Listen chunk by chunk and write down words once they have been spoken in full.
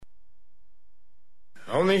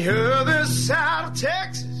On the other side of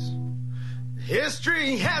Texas,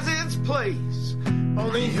 history has its place.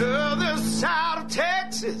 On the other side of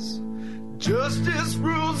Texas, justice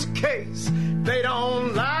rules the case. They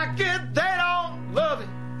don't like it, they don't love it.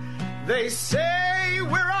 They say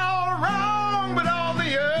we're all wrong, but on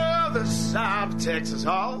the other side of Texas,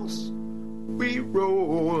 Hoss, we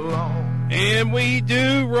roll along. And we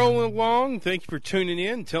do roll along. Thank you for tuning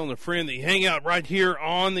in, telling a friend that you hang out right here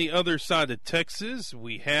on the other side of Texas.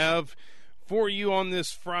 We have for you on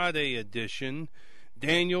this Friday edition,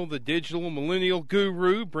 Daniel, the digital millennial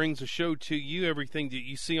guru, brings a show to you. Everything that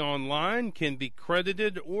you see online can be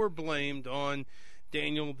credited or blamed on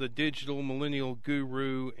Daniel, the digital millennial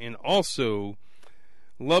guru, and also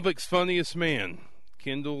Lubbock's funniest man,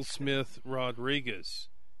 Kendall Smith Rodriguez.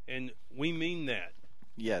 And we mean that.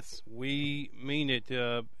 Yes. We mean it.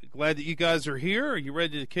 Glad that you guys are here. Are you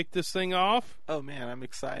ready to kick this thing off? Oh, man, I'm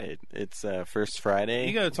excited. It's First Friday.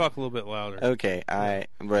 You got to talk a little bit louder. Okay.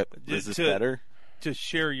 Is this better? To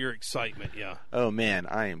share your excitement, yeah. Oh, man,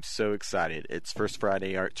 I am so excited. It's First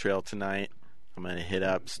Friday Art Trail tonight. I'm going to hit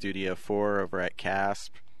up Studio 4 over at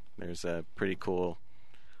CASP. There's a pretty cool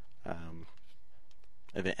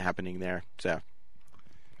event happening there. So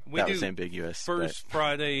that was ambiguous. First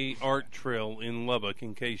Friday Art Trail in Lubbock,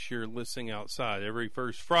 in case you're listening outside. Every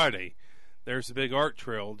first Friday, there's a big art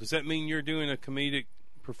trail. Does that mean you're doing a comedic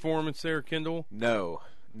performance there, Kendall? No,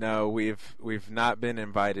 we've not been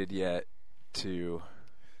invited yet to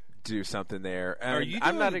do something there. And are you doing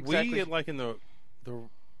I'm not exactly like in the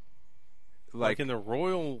in the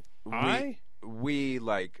Royal Eye? We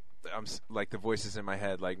like like the voices in my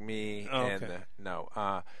head, like me and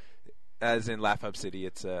as in Laugh Up City.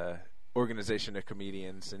 It's a organization of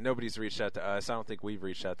comedians, and nobody's reached out to us. I don't think we've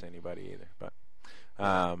reached out to anybody either. But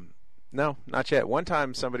no, not yet. One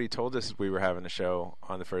time somebody told us we were having a show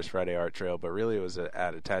on the First Friday Art Trail, but really it was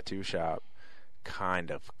at a tattoo shop,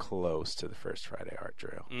 kind of close to the First Friday Art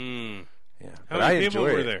Trail. Yeah, how many people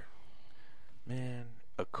were there? Man,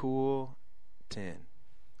 a cool 10.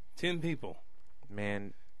 10 people.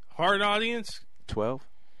 Man, hard audience. 12.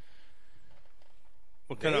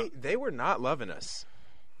 What kind of? They were not loving us.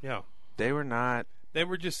 Yeah, they were not. They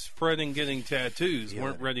were just fretting getting tattoos.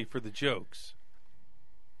 Weren't ready for the jokes.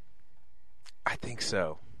 I think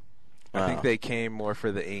so. I think they came more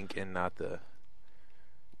for the ink and not the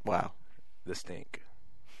stink.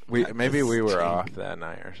 Maybe we were off that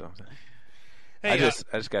night or something. Hey, I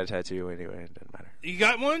just got a tattoo anyway. It didn't matter. You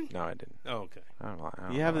got one? No, I didn't. Oh, okay. I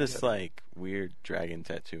don't you have this like weird dragon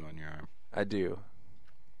tattoo on your arm. I do.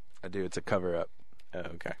 It's a cover up. Oh,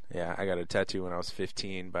 okay. Yeah, I got a tattoo when I was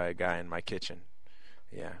 15 by a guy in my kitchen.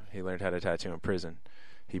 Yeah, he learned how to tattoo in prison.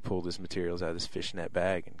 He pulled his materials out of this fishnet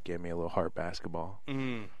bag and gave me a little heart basketball.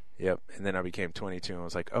 Mm. Yep. And then I became 22 and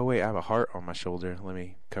was like, oh, wait, I have a heart on my shoulder. Let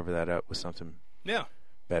me cover that up with something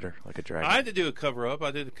better, like a dragon. I had to do a cover-up.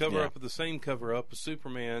 I did a cover-up with the same cover-up of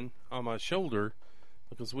Superman on my shoulder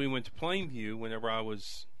because we went to Plainview whenever I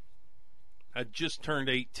just turned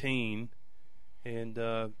 18. And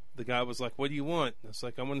the guy was like, what do you want? I was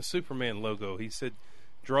like, I want a Superman logo. He said,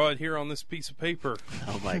 draw it here on this piece of paper.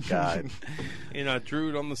 Oh, my God. And I drew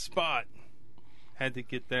it on the spot. Had to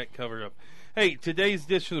get that covered up. Hey, today's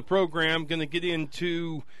edition of the program, going to get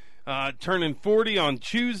into turning 40 on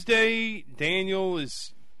Tuesday. Daniel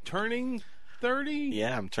is turning 30?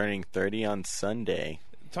 Yeah, I'm turning 30 on Sunday.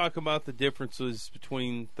 Talk about the differences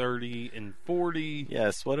between 30 and 40.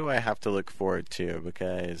 Yes, what do I have to look forward to?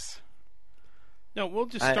 Because... No, we'll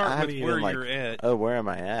just start with where you're at. Oh, where am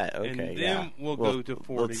I at? Okay, and then we'll go to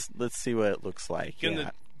 40. Let's see what it looks like. Going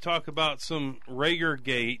to talk about some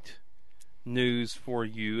Ragergate news for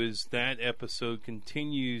you as that episode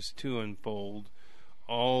continues to unfold.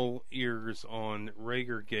 All ears on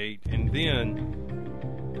Ragergate. And then,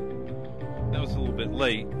 that was a little bit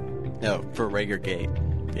late. No, for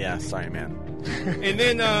Ragergate. Yeah, sorry, man. And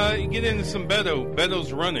then you get into some Beto.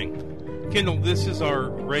 Beto's running. Kendall, this is our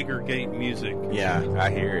Ragergate music. Yeah, I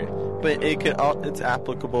hear it. But it's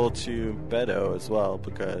applicable to Beto as well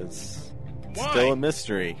because it's still a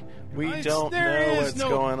mystery. We don't know what's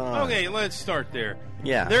going on. Okay, let's start there.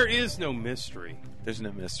 Yeah. There is no mystery. There's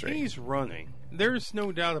no mystery. He's running. There's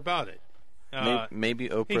no doubt about it. Maybe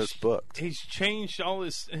Oprah's booked. He's changed all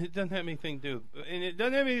this. It doesn't have anything to do with, and it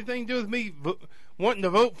doesn't have anything to do with me wanting to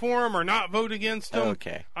vote for him or not vote against him.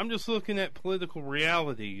 Okay. I'm just looking at political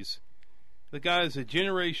realities. The guy is a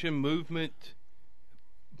generation movement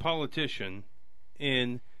politician,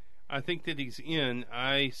 and I think that he's in.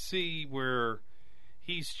 I see where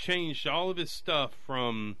he's changed all of his stuff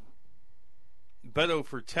from Beto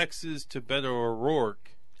for Texas to Beto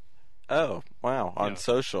O'Rourke. Oh, wow, on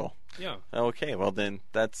social. Yeah. Okay, well then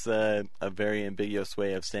that's a very ambiguous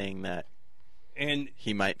way of saying that and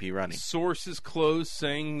he might be running. Sources close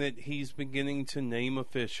saying that he's beginning to name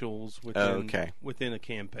officials within a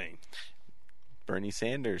campaign. Bernie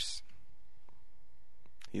Sanders.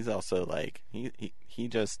 He's also like he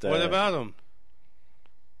just. What about him?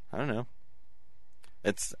 I don't know.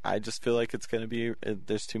 I just feel like it's going to be.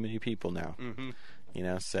 There's too many people now.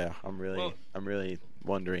 Mm-hmm. So I'm really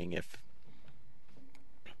wondering if.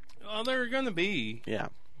 Well, there are going to be. Yeah.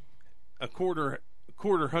 A quarter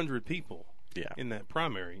hundred people. Yeah. In that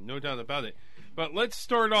primary, no doubt about it. But let's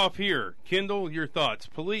start off here. Kendall, your thoughts.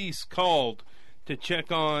 Police called to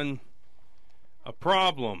check on a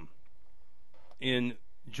problem in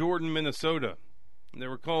Jordan, Minnesota. They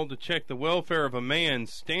were called to check the welfare of a man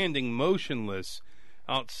standing motionless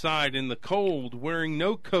outside in the cold, wearing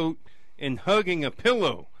no coat and hugging a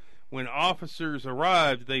pillow. When officers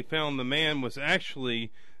arrived, they found the man was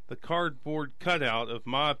actually the cardboard cutout of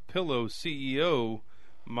My Pillow CEO,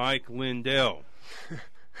 Mike Lindell.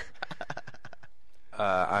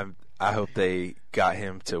 I hope they got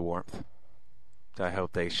him to warmth. I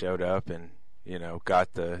hope they showed up and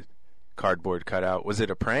got the cardboard cutout. Was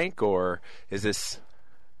it a prank, or is this?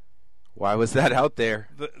 Why was that out there?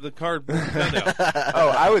 The cardboard cutout. Oh,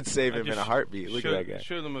 I would save him in a heartbeat. Look at that guy.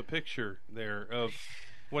 Show them a picture there of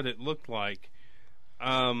what it looked like.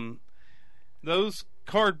 Those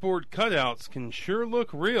cardboard cutouts can sure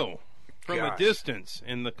look real from a distance,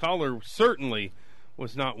 and the caller certainly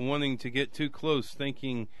was not wanting to get too close,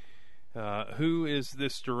 thinking, who is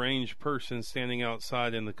this deranged person standing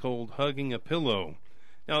outside in the cold hugging a pillow?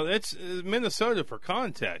 Now, that's Minnesota for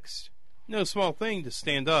context. No small thing to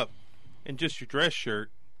stand up in just your dress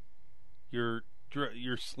shirt, your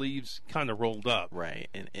sleeves kind of rolled up. Right,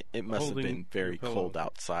 and it must have been very cold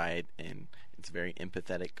outside, and it's a very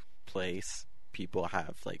empathetic place. People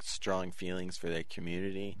have strong feelings for their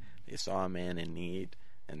community. They saw a man in need,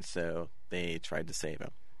 and so they tried to save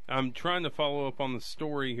him. I'm trying to follow up on the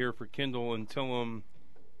story here for Kendall and tell him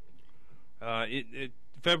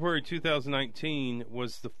February 2019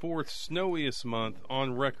 was the fourth snowiest month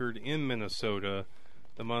on record in Minnesota.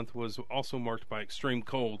 The month was also marked by extreme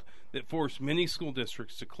cold that forced many school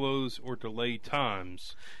districts to close or delay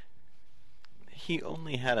times. He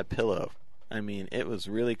only had a pillow. I mean, it was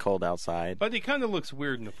really cold outside. But he kind of looks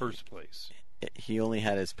weird in the first place. He only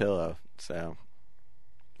had his pillow, so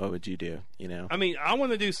what would you do, I mean, I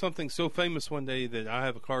want to do something so famous one day that I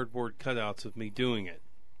have a cardboard cutouts of me doing it.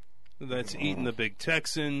 That's eating the Big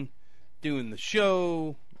Texan, doing the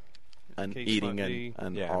show. And eating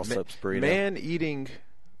an all-subs burrito. Man eating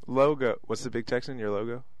logo. What's the Big Texan, your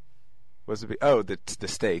logo? What's the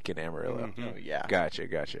steak in Amarillo. Mm-hmm. Oh, yeah. Gotcha.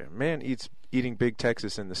 Man eating Big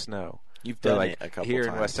Texas in the snow. You've done it a couple here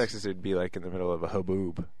times. In West Texas, it'd be like in the middle of a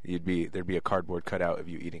haboob. There'd be a cardboard cutout of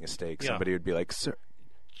you eating a steak. Yeah. Somebody would be like, "Sir,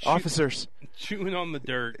 officers, chewing on the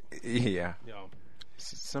dirt." Yeah.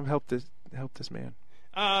 Some help this man.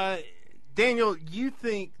 Daniel, you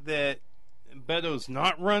think that Beto's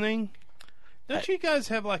not running? Don't you guys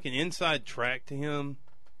have an inside track to him?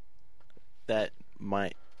 That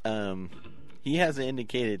might. He hasn't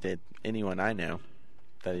indicated to anyone I know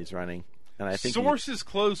that he's running. And I think sources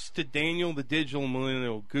close to Daniel, the digital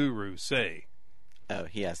millennial guru, say. Oh,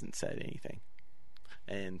 he hasn't said anything.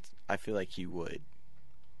 And I feel like he would.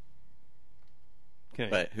 Okay.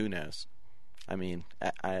 But who knows? I mean,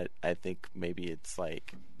 I think maybe it's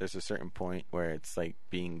there's a certain point where it's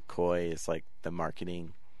being coy is the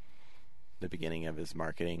marketing, the beginning of his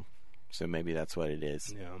marketing. So maybe that's what it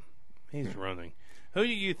is. Yeah, he's running. Who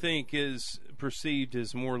do you think is perceived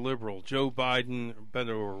as more liberal, Joe Biden or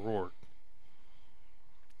Beto O'Rourke?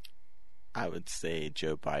 I would say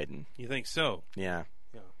Joe Biden. You think so? Yeah.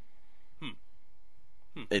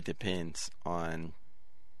 It depends on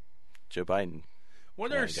Joe Biden.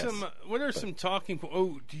 What are some talking?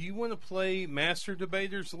 Do you want to play Master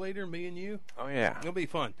Debaters later, me and you? Oh yeah, it'll be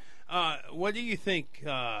fun. What do you think?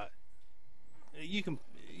 You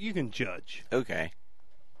can judge. Okay.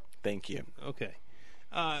 Thank you. Okay.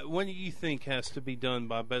 What do you think has to be done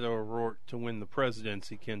by Beto O'Rourke to win the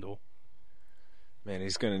presidency, Kendall? Man,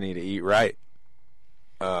 he's going to need to eat right.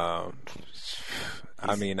 I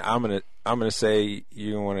mean, I'm gonna say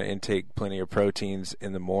you want to intake plenty of proteins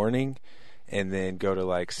in the morning, and then go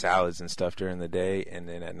to salads and stuff during the day, and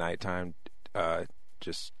then at nighttime,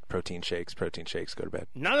 just protein shakes. Go to bed.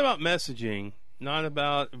 Not about messaging, not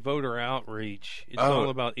about voter outreach. It's all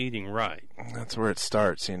about eating right. That's where it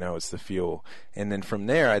starts. It's the fuel, and then from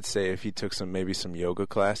there, I'd say if he took maybe some yoga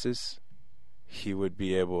classes, he would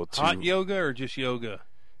be able to. Hot yoga or just yoga?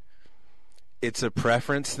 it's a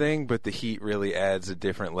preference thing, but the Heat really adds a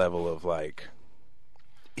different level of like.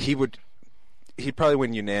 He'd probably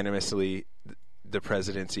win unanimously the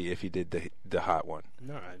presidency if he did the hot one.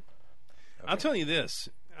 All right. Okay. I'll tell you this.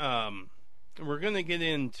 We're going to get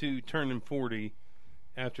into turning 40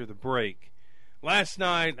 after the break. Last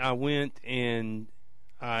night I went and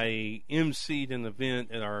I emceed an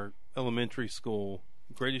event at our elementary school,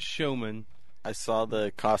 Greatest Showman. I saw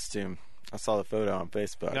the costume. I saw the photo on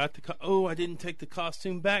Facebook. I didn't take the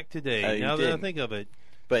costume back today. Now that I think of it.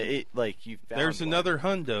 But you found there's one. Another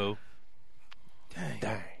hundo.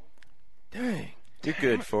 Dang. You're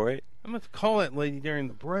good for it. I'm going to call that lady during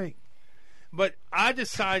the break. But I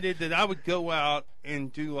decided that I would go out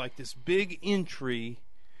and do like this big entry,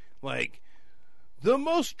 like the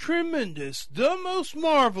most tremendous, the most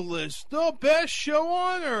marvelous, the best show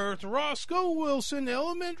on earth, Roscoe Wilson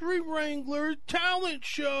Elementary Wrangler Talent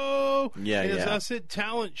Show. Yeah, and as I said,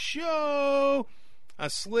 talent show, I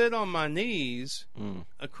slid on my knees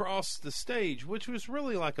across the stage, which was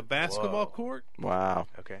really like a basketball court. Wow.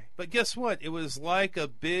 Okay. But guess what? It was like a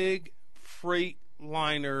big freight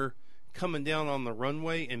liner coming down on the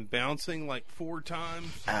runway and bouncing like 4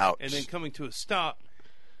 times. Ouch. And then coming to a stop.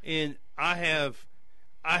 And I have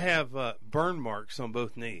burn marks on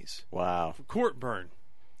both knees. Wow. Court burn.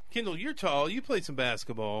 Kendall, you're tall. You played some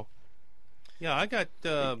basketball. Yeah, I got...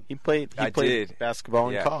 He played basketball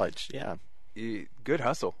in college. Yeah. Good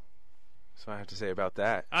hustle. That's what I have to say about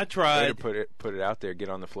that. I tried to put it out there, get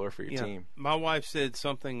on the floor for your team. My wife said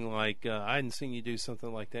something like, I hadn't seen you do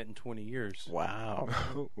something like that in 20 years. Wow.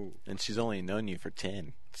 And she's only known you for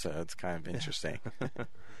 10, so it's kind of interesting.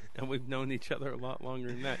 And we've known each other a lot longer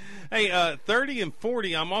than that. Hey, 30 and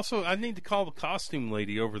 40, I need to call the costume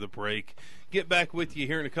lady over the break. Get back with you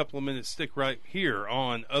here in a couple of minutes. Stick right here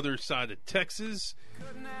on Other Side of Texas,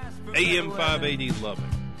 AM 580 Lubbock.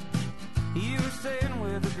 You were sitting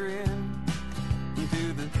with a grin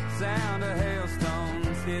to the sound of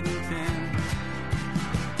hailstones hitting tin.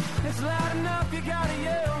 It's loud enough, you gotta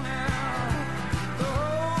yell now. The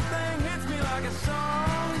whole thing hits me like a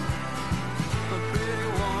song, a big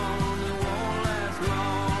one that won't last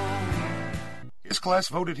long. His class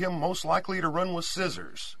voted him most likely to run with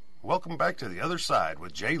scissors. Welcome back to The Other Side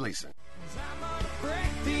with Jay Leeson. I'm gonna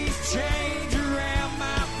break these chains around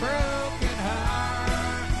my broken heart.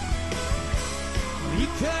 You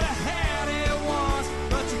could have had it once,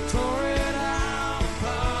 but you tore it all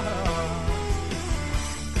apart.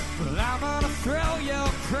 Well, I'm gonna throw your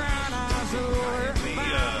crying eyes over my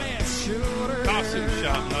left shoulder. Costume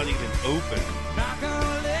shop not even open. Not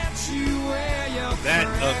gonna let you wear your that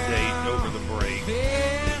update over the break.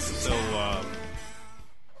 So,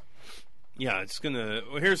 yeah, it's gonna.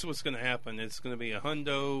 Well, here's what's gonna happen. It's gonna be a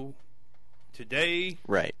hundo today,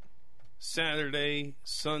 right? Saturday,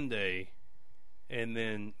 Sunday, and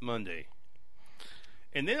then Monday.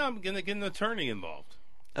 And then I'm going to get an attorney involved.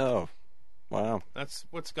 Oh, wow. That's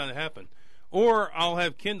what's going to happen. Or I'll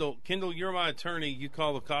have Kendall. Kendall, you're my attorney. You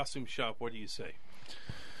call the costume shop. What do you say?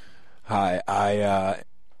 Hi,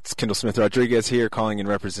 it's Kendall Smith Rodriguez here calling in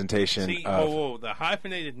representation of... the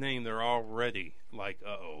hyphenated name, they're already like,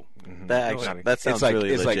 uh-oh. Mm-hmm. That sounds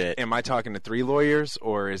really legit. Like, am I talking to 3 lawyers,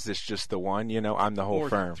 or is this just the one? You know, I'm the whole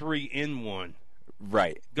firm. 3 in 1.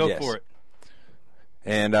 Right. Go for it.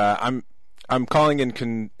 And I'm calling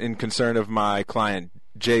in concern of my client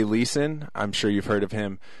Jay Leeson. I'm sure you've heard of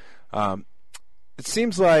him. It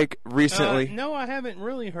seems like recently. No, I haven't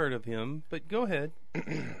really heard of him. But go ahead.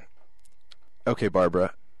 Okay,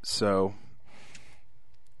 Barbara. So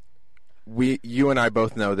you and I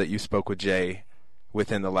both know that you spoke with Jay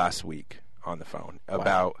within the last week on the phone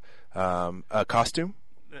about a costume.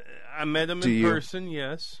 I met him in person.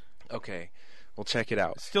 Yes. Okay. Well, check it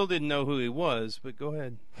out. Still didn't know who he was, but go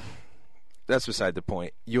ahead. That's beside the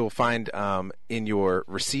point. You'll find in your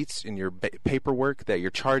receipts, in your paperwork, that you're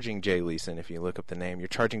charging Jay Leeson. If you look up the name, you're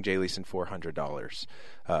charging Jay Leeson $400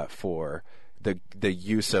 for the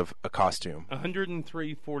use of a costume.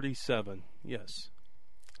 $103.47. Yes.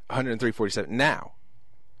 $103.47 now.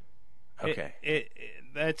 Okay.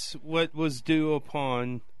 That's what was due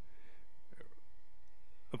upon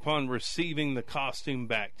receiving the costume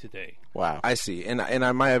back today. Wow. I see. And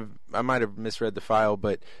I might have misread the file,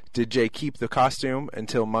 but did Jay keep the costume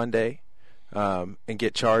until Monday and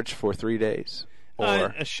get charged for 3 days?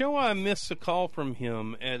 Or a show I missed a call from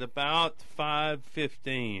him at about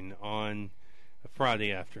 5:15 on a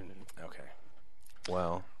Friday afternoon. Okay.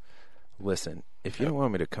 Well, listen, if you don't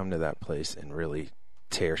want me to come to that place and really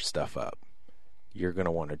tear stuff up, you're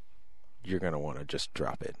gonna want to just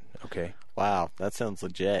drop it, okay? Wow, that sounds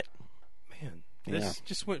legit. Man, this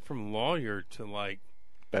just went from lawyer to like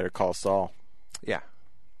Better Call Saul. Yeah.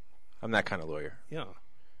 I'm that kind of lawyer. Yeah.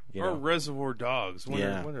 You or know? Reservoir Dogs. One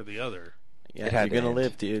Yeah. or the other. Yeah, It you're had to gonna end.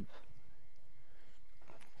 live, dude.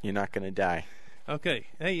 You're not gonna die. Okay.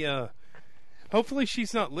 Hey, hopefully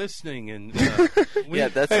she's not listening. And Yeah,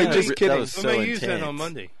 that's Hey, not just that kidding. was we so may intense. use that on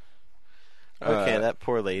Monday. Okay, that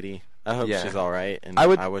poor lady. I hope yeah. she's all right, and I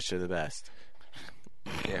would- I wish her the best.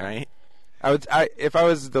 Yeah. Right? If I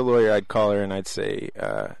was the lawyer, I'd call her and I'd say,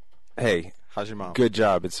 "Hey, How's your mom? good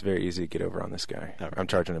job. It's very easy to get over on this guy. All right. I'm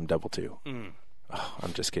charging him double 2." Mm. Oh,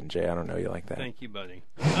 I'm just kidding, Jay. I don't know you like that. Thank you, buddy.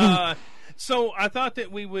 So I thought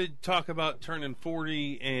that we would talk about turning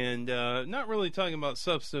 40 and not really talking about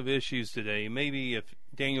substantive issues today. Maybe if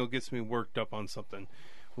Daniel gets me worked up on something,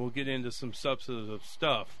 we'll get into some substantive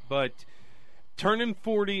stuff. But turning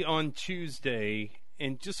 40 on Tuesday,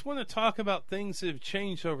 and just want to talk about things that have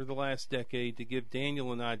changed over the last decade to give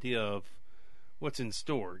Daniel an idea of what's in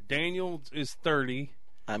store. Daniel is 30.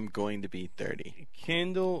 I'm going to be 30.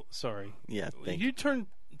 Kendall, sorry. Yeah, thank You turned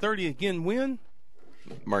 30 again when?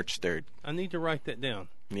 March 3rd. I need to write that down.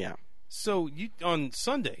 Yeah. So you on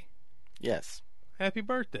Sunday. Yes. Happy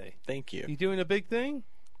birthday. Thank you. You doing a big thing?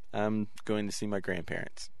 I'm going to see my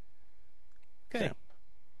grandparents. Okay. Yeah.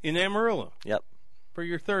 In Amarillo Yep. for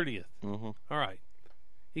your 30th. Mm-hmm. All right.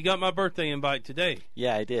 You got my birthday invite today.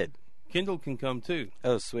 Yeah, I did. Kendall can come too.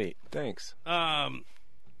 Oh, sweet. Thanks.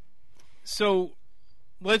 So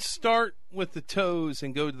let's start with the toes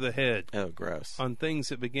and go to the head Oh, gross. on things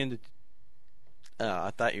that begin to.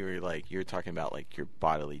 I thought you were talking about like your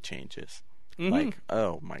bodily changes. Mhm. Like,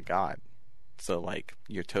 oh my god. So like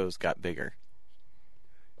your toes got bigger.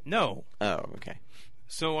 No. Oh, okay.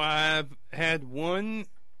 So I've had one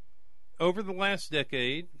over the last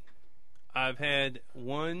decade. I've had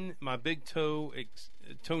my big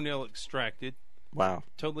toenail extracted, Wow.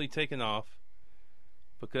 totally taken off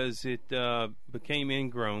because it became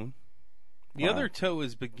ingrown. The Wow. other toe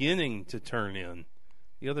is beginning to turn in,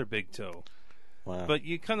 the other big toe. Wow. But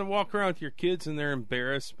you kind of walk around with your kids and they're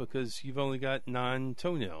embarrassed because you've only got 9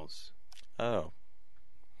 toenails. oh.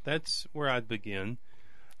 That's where I'd begin.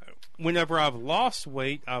 Whenever I've lost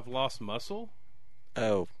weight, I've lost muscle.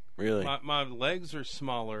 Oh, really? My legs are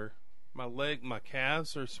smaller. My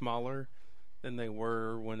calves are smaller than they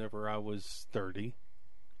were whenever I was 30.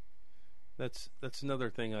 That's another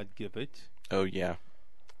thing I'd give it. Oh, yeah.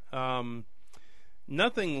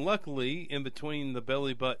 Nothing, luckily, in between the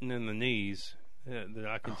belly button and the knees that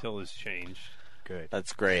I can tell has changed. Good.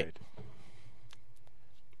 That's great.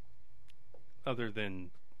 Other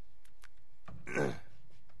than,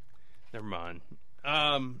 never mind.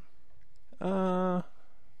 No.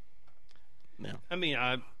 I mean,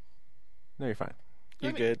 No, you're fine.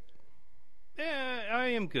 You good? Yeah, I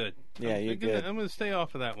am good. Yeah, you're good. I'm going to stay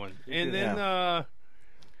off of that one. And good. then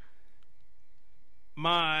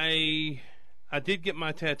I did get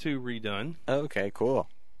my tattoo redone, Okay, cool.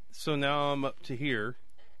 so now I'm up to here,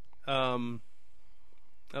 up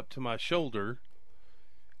to my shoulder.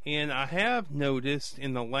 And I have noticed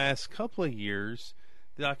in the last couple of years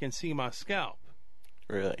that I can see my scalp.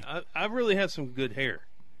 Really? I really have some good hair.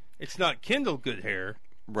 It's not Kendall good hair,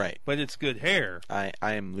 Right. but it's good hair. I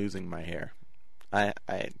am losing my hair.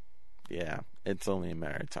 Yeah, it's only a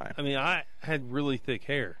matter of time. I mean, I had really thick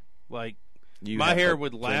hair. Like, You my have, hair like,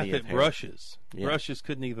 would laugh plenty of at hair. brushes. Yeah. Brushes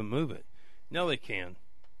couldn't even move it. Now they can.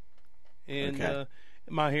 And Okay.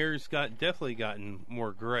 my hair's definitely gotten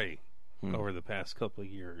more gray Hmm. over the past couple of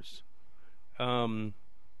years.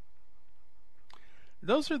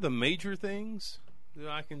 Those are the major things that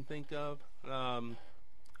I can think of.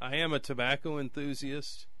 I am a tobacco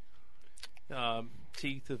enthusiast.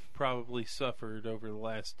 Teeth have probably suffered over the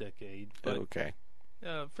last decade, but Okay.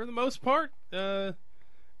 for the most part,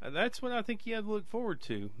 that's what I think you have to look forward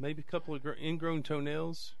to. Maybe a couple of ingrown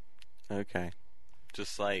toenails. Okay.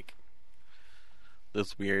 Just like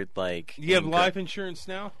this weird, like. You have life insurance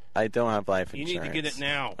now? I don't have life You insurance. need to get it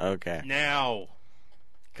now. Okay. Now.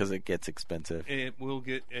 Because it gets expensive. It will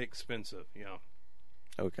get expensive, yeah.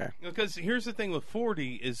 Okay. Because here's the thing with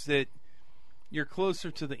 40 is that you're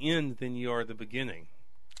closer to the end than you are the beginning.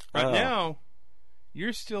 Right Oh. now,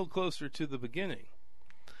 you're still closer to the beginning.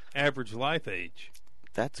 Average life age.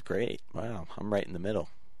 That's great. Wow. I'm right in the middle.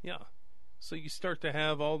 Yeah. So you start to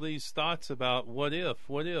have all these thoughts about what if.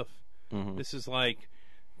 Mhm. This is like,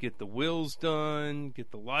 get the wills done,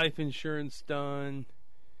 get the life insurance done.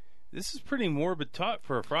 This is pretty morbid talk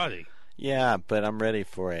for a Friday. Yeah, but I'm ready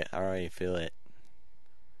for it. I already feel it.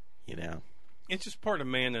 You know. It's just part of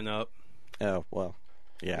manning up, Oh, well.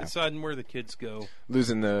 Yeah. deciding where the kids go.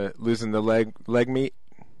 Losing the leg meat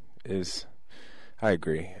is. I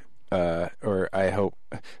agree. or I hope.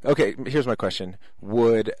 Okay, here's my question: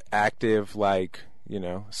 would active,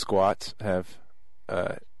 squats have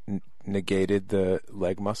negated the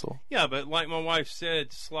leg muscle? Yeah, but like my wife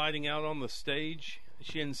said, sliding out on the stage,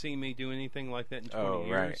 she hadn't seen me do anything like that in 20 years.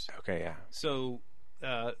 Right. Okay, yeah. So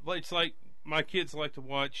it's like my kids like to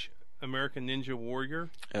watch American Ninja Warrior.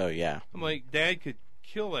 Oh, yeah. I'm like, Dad could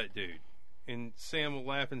kill that dude. And Sam will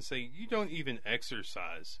laugh and say, you don't even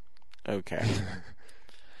exercise. Okay.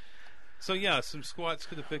 So, yeah, some squats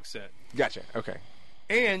could have fixed that. Gotcha. Okay.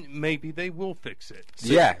 And maybe they will fix it.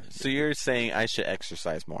 So, So you're saying I should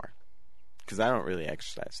exercise more? Because I don't really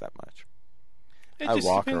exercise that much. It I just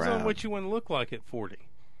walk depends around. on what you want to look like at 40.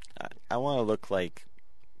 I want to look like,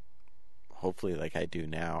 hopefully like I do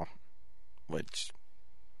now, which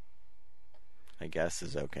I guess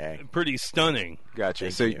is okay. Pretty stunning. Gotcha.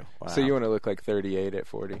 Thank So you. Wow. So you want to look like 38 at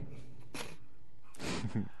 40?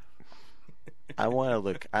 I want to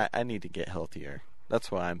look, I need to get healthier.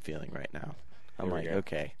 That's what I'm feeling right now. I'm There we like, go.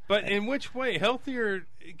 okay. But in which way? Healthier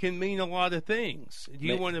can mean a lot of things. Do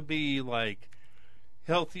you want to be like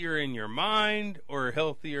healthier in your mind, or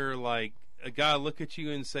healthier like a guy look at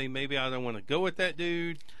you and say, maybe I don't want to go with that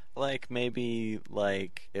dude? Like maybe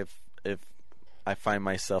like if I find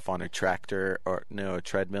myself on a tractor or no, a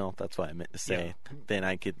treadmill, that's what I meant to say, then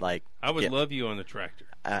I could like I would love you on the tractor.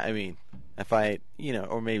 I mean, if I,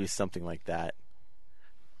 or maybe something like that.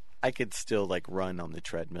 I could still like run on the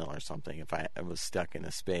treadmill or something if I was stuck in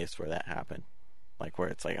a space where that happened. Like where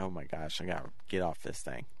it's like, oh my gosh, I got to get off this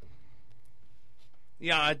thing.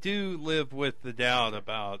 Yeah, I do live with the doubt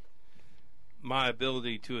about my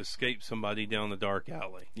ability to escape somebody down the dark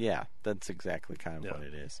alley. Yeah, that's exactly kind of what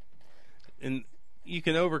it is. And you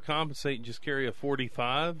can overcompensate and just carry a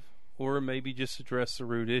 45, or maybe just address the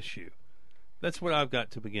root issue. That's what I've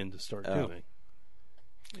got to begin to start doing.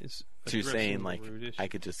 So you're saying like I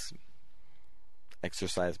could just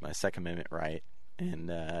exercise my Second Amendment right and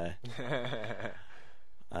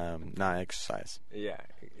not exercise. Yeah.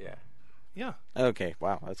 Yeah. Okay,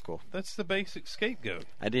 wow, that's cool. That's the basic scapegoat.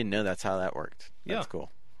 I didn't know that's how that worked. That's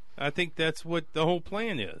cool. I think that's what the whole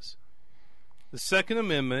plan is. The Second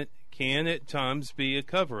Amendment can at times be a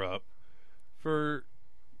cover-up for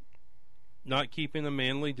not keeping a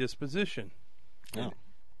manly disposition. Oh.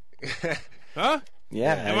 Huh?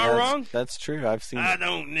 Yeah. Am I wrong? That's true. I've seen I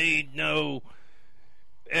don't need no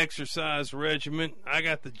exercise regimen. I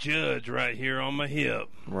got the judge right here on my hip.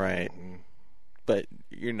 Right. But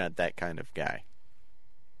you're not that kind of guy.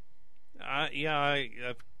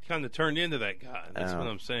 I've kind of turned into that guy. That's what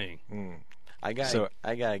I'm saying. I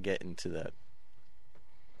gotta get into the.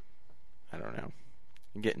 I don't know.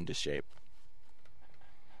 Get into shape.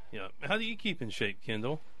 Yeah. How do you keep in shape,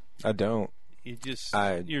 Kendall? I don't.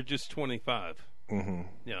 You're just 25. Mm-hmm.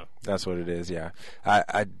 Yeah. That's what it is. Yeah.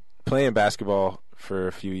 I playing basketball for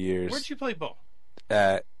a few years. Where'd you play ball?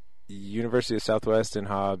 At University of Southwest in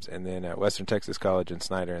Hobbs, and then at Western Texas College in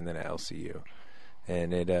Snyder, and then at LCU,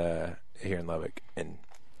 and it here in Lubbock. And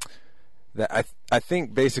that I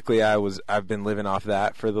think basically I've been living off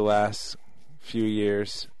that for the last few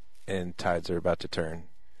years, and tides are about to turn.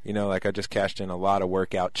 Like I just cashed in a lot of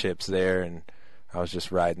workout chips there, and I was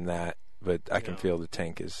just riding that. But I can feel the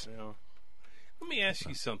tank is. Yeah. Let me ask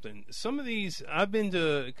you something. Some of these, I've been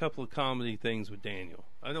to a couple of comedy things with Daniel.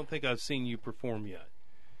 I don't think I've seen you perform yet.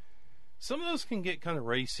 Some of those can get kind of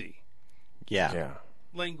racy. Yeah.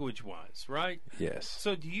 Language-wise, right? Yes.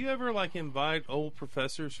 So do you ever invite old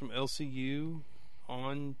professors from LCU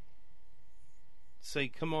on, say,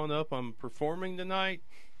 come on up, I'm performing tonight?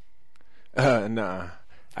 Nah.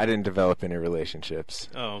 I didn't develop any relationships.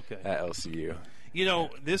 Oh, okay. At LCU.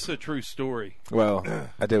 This is a true story. Well,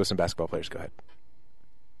 I did with some basketball players. Go ahead.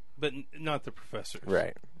 But not the professors.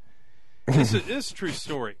 Right. This is a true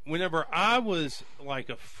story. Whenever I was like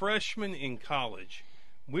a freshman in college,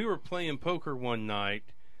 we were playing poker one night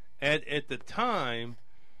at the time,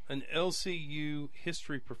 an LCU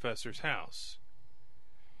history professor's house.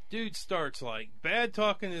 Dude starts bad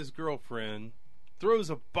talking his girlfriend,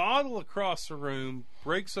 throws a bottle across the room,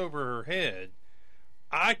 breaks over her head.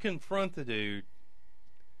 I confront the dude,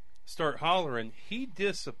 start hollering. He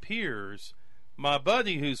disappears. My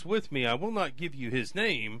buddy who's with me, I will not give you his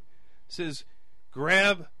name, says,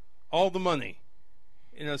 grab all the money.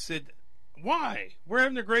 And I said, why? We're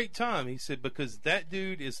having a great time. He said, because that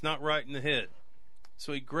dude is not right in the head.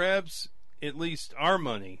 So he grabs at least our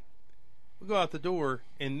money. We go out the door,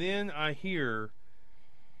 and then I hear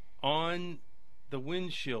on the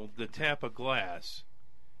windshield the tap of glass,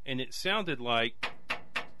 and it sounded like,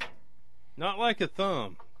 not like a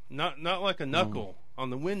thumb, not like a knuckle on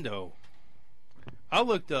the window. I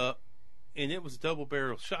looked up, and it was a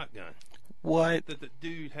double-barrel shotgun. What? That the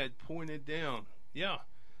dude had pointed down. Yeah.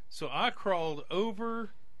 So I crawled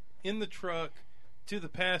over in the truck to the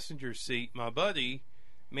passenger seat. My buddy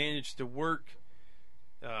managed to work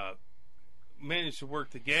the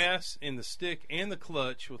gas and the stick and the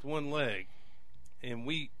clutch with one leg, and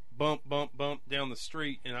we bump down the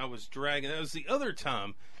street, and I was dragging. That was the other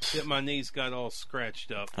time that my knees got all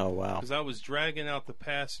scratched up. Oh, wow. Because I was dragging out the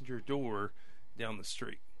passenger door down the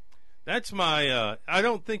street. That's my, I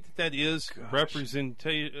don't think that is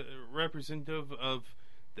representative of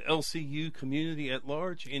the LCU community at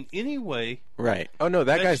large in any way. Right. Oh, no,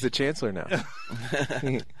 that guy's the chancellor now.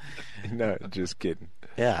 No, just kidding.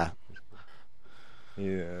 Yeah.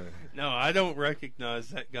 Yeah. No, I don't recognize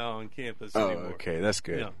that guy on campus anymore. Oh, okay, that's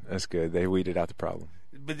good. Yeah. That's good. They weeded out the problem.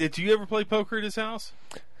 But did you ever play poker at his house?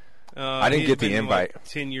 I didn't get the invite. Like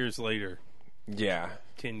 10 years later. Yeah.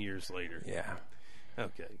 10 years later. Yeah.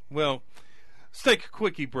 Okay. Well, let's take a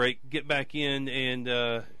quickie break, get back in,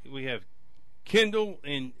 and we have Kendall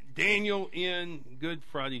and Daniel in. Good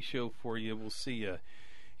Friday show for you. We'll see you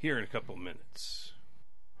here in a couple of minutes.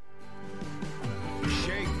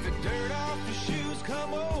 Shake the dirt off your shoes,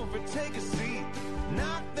 come over, take a seat.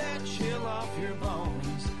 Knock that chill off your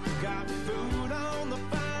bones. Got food on the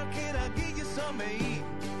fire, can I get you some to eat?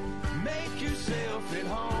 Make yourself at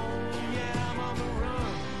home, yeah, I'm on the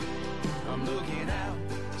run. I'm looking out,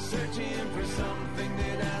 searching for something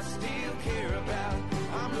that I still care about.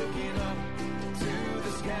 I'm looking up to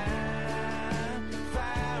the sky.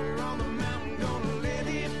 Fire on the mountain, gonna let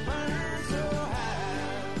it burn so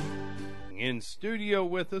high. In studio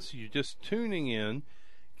with us, you're just tuning in,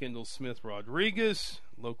 Kendall Smith Rodriguez,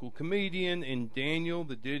 local comedian, and Daniel,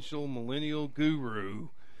 the digital millennial guru,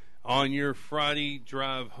 on your Friday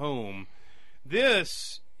drive home.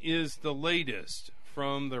 This is the latest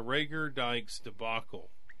from the Rager Dykes debacle.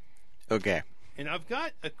 Okay. And I've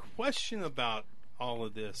got a question about all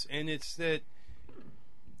of this, and it's that,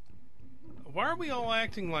 why are we all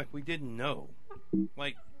acting like we didn't know?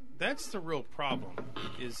 Like, that's the real problem,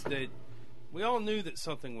 is that we all knew that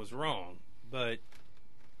something was wrong, but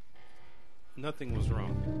nothing was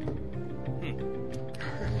wrong.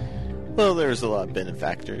 Well, there's a lot of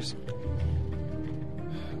benefactors.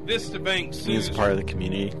 Vista Bank He's sues. part of the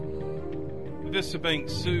community. Vista Bank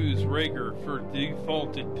sues Rager for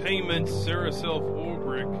defaulted payments. Sarah Self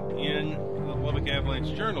Ulbrich in the Lubbock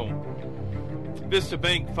Avalanche Journal. Vista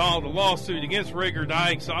Bank filed a lawsuit against Rager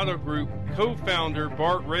Dykes Auto Group co-founder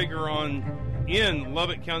Bart Rager in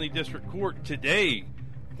Lubbock County District Court today,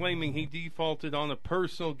 claiming he defaulted on a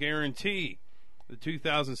personal guarantee. The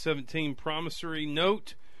 2017 promissory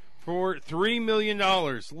note for $3 million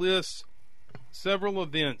lists several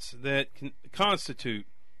events that constitute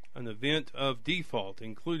an event of default,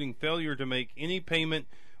 including failure to make any payment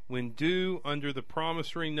when due under the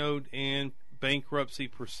promissory note and bankruptcy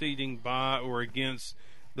proceeding by or against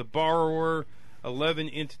the borrower. 11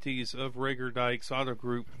 entities of Rager Dykes Auto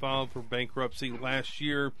Group filed for bankruptcy last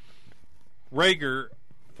year. Rager,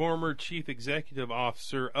 former chief executive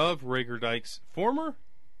officer of Rager Dykes, former?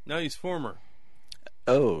 No, he's former.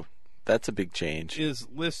 Oh, that's a big change. Is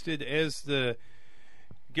listed as the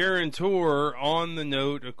guarantor on the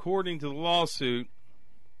note, according to the lawsuit.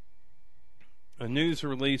 A news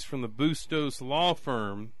release from the Bustos law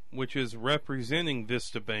firm, which is representing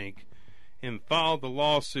Vista Bank and filed the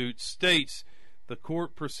lawsuit, states the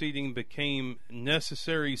court proceeding became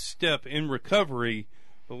necessary step in recovery.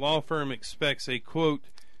 The law firm expects a, quote,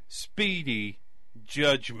 speedy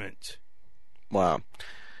judgment. Wow.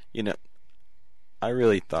 You know, I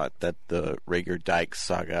really thought that the Rager Dykes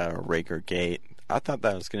saga or Rager Gate, I thought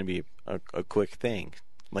that was going to be a quick thing,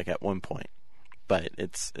 like at one point. But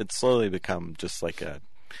it's slowly become just like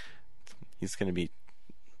he's going to be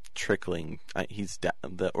trickling.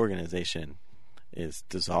 The organization is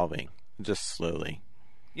dissolving just slowly.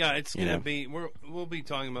 Yeah, it's going to be. We'll be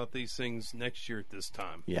talking about these things next year at this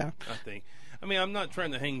time. Yeah, I think. I mean, I'm not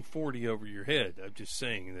trying to hang 40 over your head. I'm just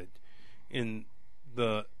saying that in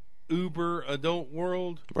the uber adult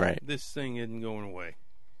world, right, this thing isn't going away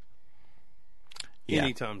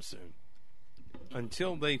anytime soon.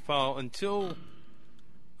 Until they file, until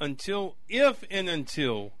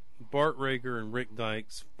Bart Rager and Rick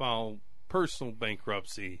Dykes file personal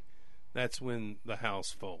bankruptcy, that's when the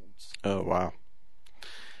house folds. Oh, wow.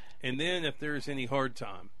 And then if there's any hard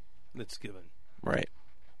time that's given. Right.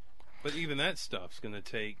 But even that stuff's going to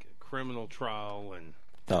take a criminal trial, and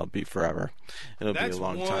that'll be forever. It'll be a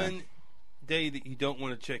long time. That's one day that you don't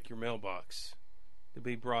want to check your mailbox to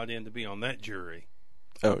be brought in to be on that jury.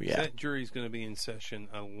 Oh, yeah. That jury's going to be in session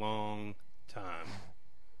a long time.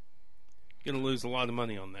 Going to lose a lot of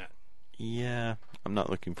money on that. Yeah, I'm not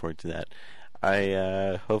looking forward to that.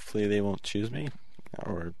 I hopefully they won't choose me,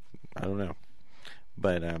 or I don't know.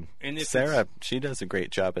 But Sarah, she does a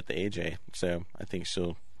great job at the AJ, so I think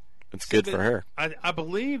it's good for her. I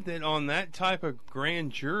believe that on that type of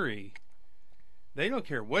grand jury, they don't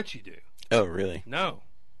care what you do. Oh, really? No.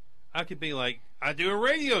 I could be like, I do a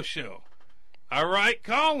radio show. I write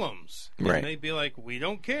columns. Right. And they'd be like, we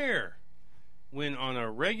don't care. When on a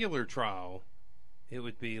regular trial, it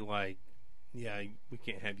would be like, yeah, we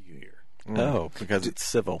can't have you here. Oh, because it's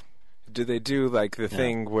civil. Do they do like the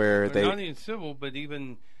thing where But not even civil, but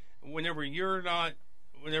even whenever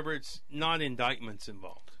it's not indictments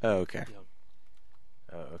involved. Oh, okay. Yeah.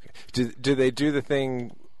 Oh, okay. Do they do the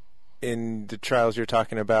thing in the trials you're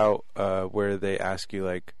talking about where they ask you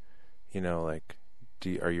like, like,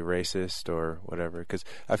 are you racist or whatever? Because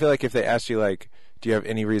I feel like if they asked you like, do you have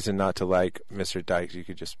any reason not to like Mr. Dykes, you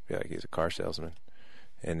could just be like, he's a car salesman,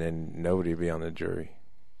 and then nobody would be on the jury,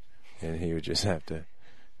 and he would just have to,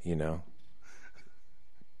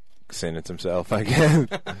 sentence himself, I guess.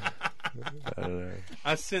 I don't know.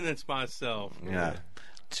 I sentenced myself. Yeah.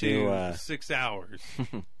 To 6 hours.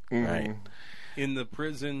 Right. In the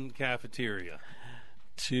prison cafeteria.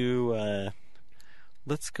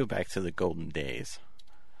 Let's go back to the golden days.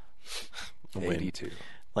 82.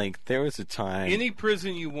 Like, there was a time. Any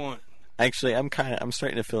prison you want. Actually, I'm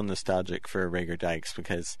starting to feel nostalgic for Rager Dykes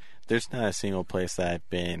because there's not a single place that I've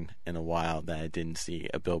been in a while that I didn't see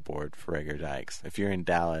a billboard for Rager Dykes. If you're in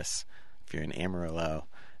Dallas, if you're in Amarillo,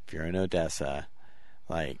 if you're in Odessa,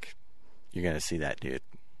 like, you're gonna see that dude.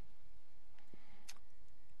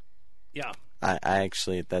 Yeah. I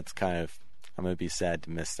actually, that's kind of, I'm gonna be sad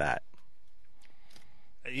to miss that.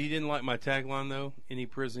 You didn't like my tagline though? Any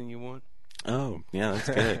prison you want? Oh, yeah, that's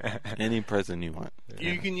good. Any prison you want.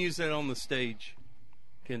 You can use that on the stage,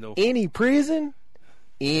 Kendall. Any prison?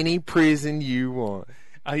 Any prison you want.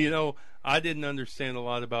 I didn't understand a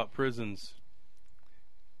lot about prisons.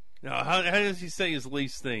 Now, how does he say his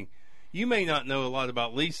lease thing? You may not know a lot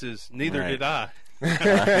about leases. Neither did I.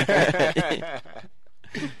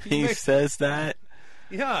 He says that?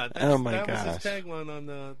 Yeah. Oh, my that gosh. was his tagline on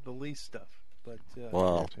the lease stuff. But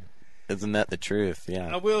well, isn't that the truth?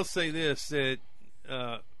 Yeah. I will say this, that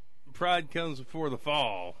pride comes before the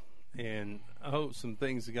fall, and I hope some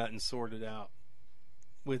things have gotten sorted out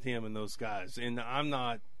with him and those guys. And I'm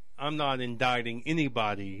not indicting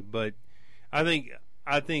anybody, but I think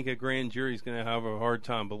a grand jury is going to have a hard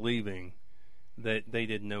time believing that they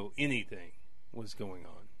didn't know anything was going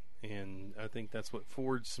on. And I think that's what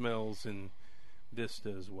Ford smells in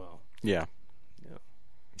Vista as well. Yeah.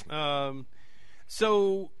 Yeah.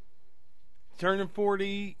 So, turning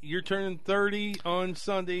 40, you're turning 30 on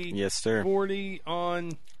Sunday. Yes, sir. 40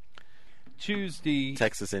 on Tuesday.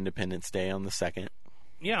 Texas Independence Day on the 2nd.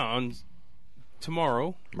 Yeah, on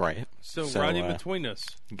tomorrow. Right. So right in between us.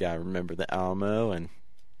 You gotta remember the Alamo and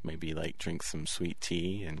maybe like drink some sweet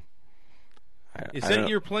tea. And Is that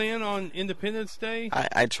your plan on Independence Day?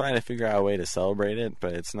 I try to figure out a way to celebrate it,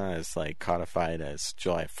 but it's not as like codified as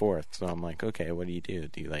July 4th. So I'm like, okay, what do you do?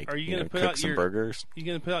 Do you like cook some burgers? You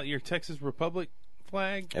gonna put out your Texas Republic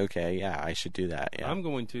flag? Okay, yeah, I should do that. Yeah, I'm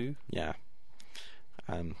going to. Yeah,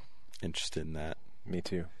 I'm interested in that. Me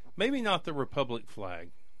too. Maybe not the Republic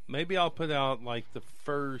flag. Maybe I'll put out like the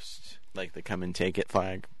first, like the come and take it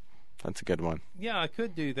flag. That's a good one. Yeah, I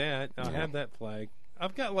could do that. I'll have that flag.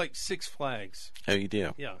 I've got like 6 flags. Oh, you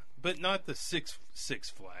do? Yeah, but not the six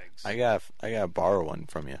flags. I gotta borrow one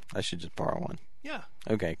from you. I should just borrow one. Yeah.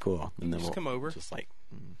 Okay, cool. And then just come over. Just like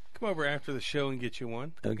come over after the show and get you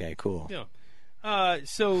one. Okay, cool. Yeah.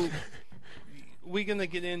 So we gonna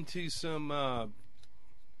get into some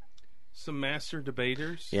master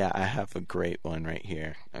debaters. Yeah, I have a great one right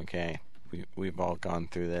here. Okay, we've all gone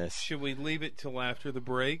through this. Should we leave it till after the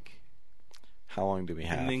break? How long do we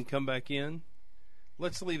have? And then come back in.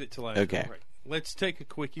 Let's leave it till after the break. Let's take a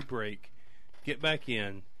quickie break, get back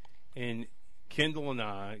in, and Kendall and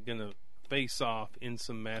I are going to face off in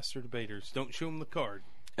some master debaters. Don't show them the card.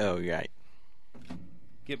 Oh, right.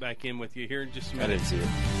 Get back in with you here in just a minute. I didn't see it.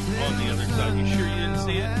 On the other side. You sure you didn't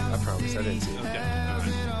see it? I promise I didn't see it. Okay. All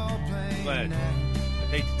right. Glad. I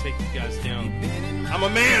hate to take you guys down. I'm a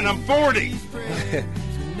man. I'm 40.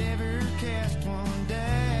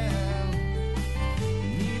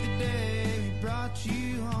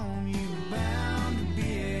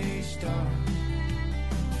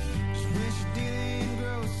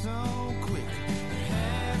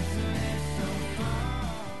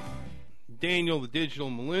 Daniel, the digital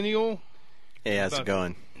millennial. Hey, how's it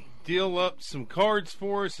going? Deal up some cards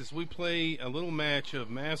for us as we play a little match of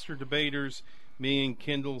Master Debaters me and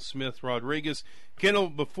Kendall Smith Rodriguez. Kendall,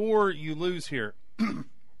 before you lose here,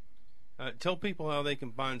 tell people how they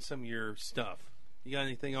can find some of your stuff. You got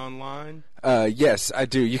anything online? Yes, I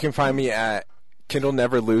do. You can find me at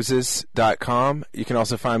KendallNeverLoses.com. You can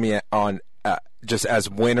also find me on just as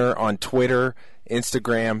Winner on Twitter,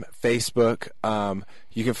 Instagram, Facebook.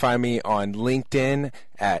 You can find me on LinkedIn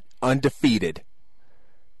at Undefeated.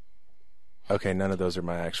 Okay, none of those are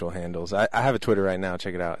my actual handles. I have a Twitter right now.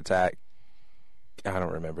 Check it out. It's at... I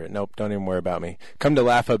don't remember it. Nope, don't even worry about me. Come to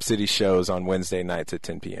Laugh Hub City shows on Wednesday nights at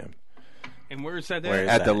 10 p.m. And where is that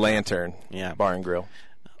at the Lantern Yeah. Bar and Grill.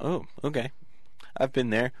 Oh, okay. I've been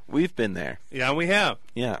there. We've been there. Yeah, we have.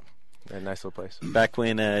 Yeah. A nice little place. Back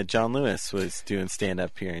when John Lewis was doing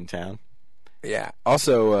stand-up here in town. Yeah.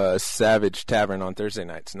 Also, Savage Tavern on Thursday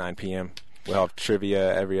nights, 9 p.m. We'll have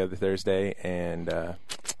trivia every other Thursday and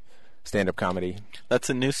stand-up comedy.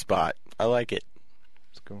 That's a new spot. I like it.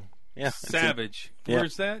 It's cool. Yeah. Savage.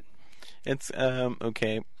 Where's that? It's,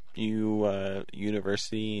 okay,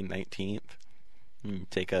 University 19th. You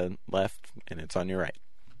take a left, and it's on your right.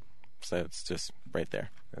 So it's just right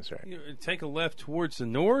there. That's right. You take a left towards the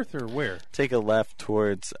north, or where? Take a left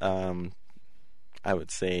towards, I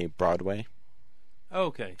would say, Broadway.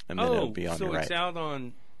 Okay. And then it'll be on your right. So it's out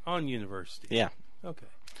on University. Yeah. Okay.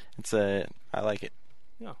 It's I like it.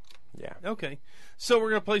 Yeah. Yeah. Okay. So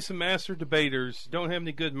we're going to play some Master Debaters. Don't have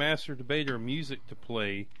any good Master Debater music to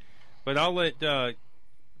play, but I'll let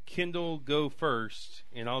Kendall go first,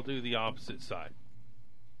 and I'll do the opposite side.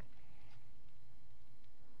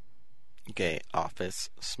 Okay, office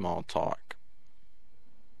small talk.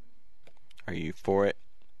 Are you for it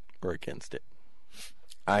or against it?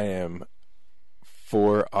 I am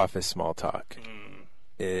for office small talk.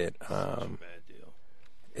 It Such a bad deal.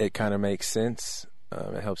 It kind of makes sense.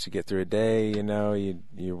 It helps you get through a day. You know,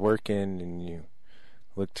 you're working and you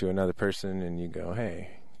look to another person and you go,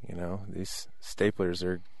 "Hey, you know, these staplers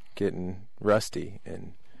are getting rusty,"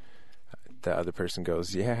 and the other person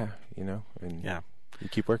goes, "Yeah, you know," and Yeah. you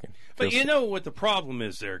keep working. But you know what the problem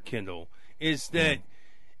is there, Kendall, is that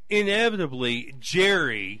inevitably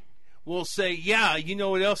Jerry will say, "Yeah, you know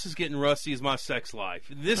what else is getting rusty is my sex life.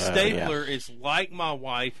 This stapler is like my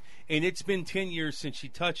wife, and it's been 10 years since she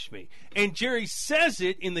touched me." And Jerry says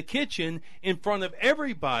it in the kitchen in front of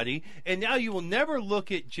everybody, and now you will never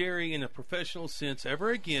look at Jerry in a professional sense ever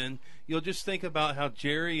again. You'll just think about how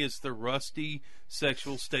Jerry is the rusty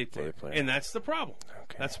sexual stapler. And that's the problem.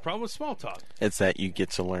 Okay. That's the problem with small talk. It's that you get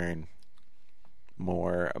to learn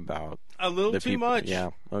more about A little the too people. much. Yeah.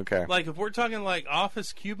 Okay. Like if we're talking like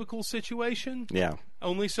office cubicle situation, Yeah.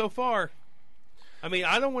 only so far. I mean,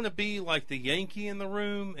 I don't want to be like the Yankee in the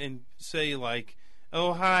room and say like,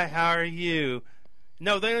 "Oh, hi, how are you?"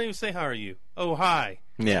 No, they don't even say "how are you." "Oh, hi."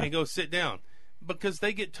 Yeah. And go sit down. Because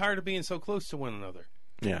they get tired of being so close to one another.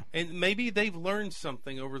 Yeah. And maybe they've learned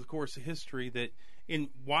something over the course of history that in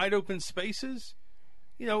wide open spaces,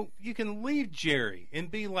 you know, you can leave Jerry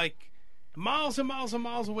and be like miles and miles and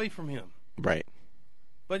miles away from him. Right.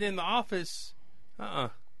 But in the office,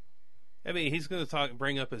 I mean, he's going to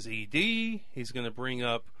bring up his ED. He's going to bring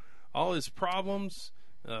up all his problems,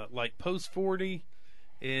 like post 40,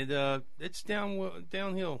 and it's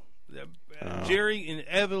downhill. Jerry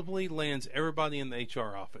inevitably lands everybody in the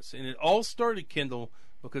HR office, and it all started, Kendall,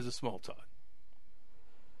 because of small talk.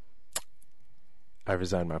 I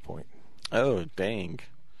resign my point. Oh, dang.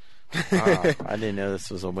 Wow. I didn't know this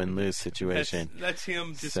was a win-lose situation. That's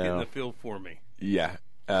him just getting the feel for me. Yeah.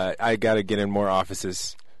 I got to get in more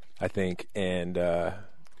offices, I think, and I've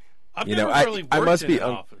you never know, really worked I must in be an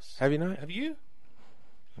office. Have you not? Have you?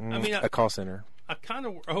 I mean, a call center. I kind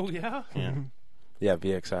of. Oh yeah. Yeah. Yeah,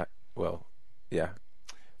 VXI. Well, yeah.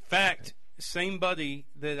 Fact, same buddy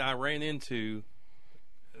that I ran into,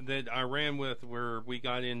 that I ran with, where we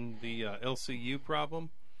got in the LCU problem,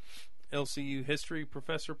 LCU history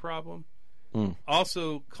professor problem,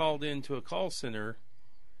 also called into a call center,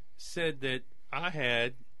 said that I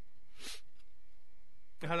had,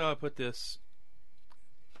 how do I put this,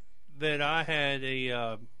 that I had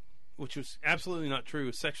a, which was absolutely not true,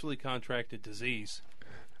 a sexually contracted disease,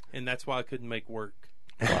 and that's why I couldn't make work.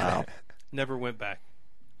 Wow. Never went back.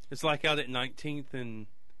 It's like out at 19th and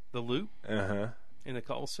the Loop in a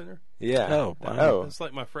call center. Yeah. Oh, wow. It's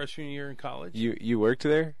like my freshman year in college. You worked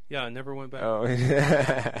there? Yeah, I never went back. Oh.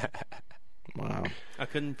 Wow. I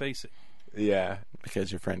couldn't face it. Yeah.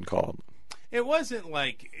 Because your friend called. It wasn't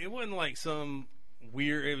like some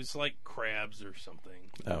weird. It was like crabs or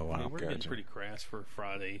something. Oh, wow. I mean, we're getting pretty crass for a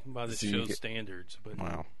Friday by the So show's standards. But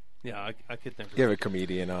wow. yeah, I could never. You have a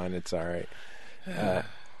comedian on. It's all right.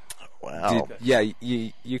 Wow.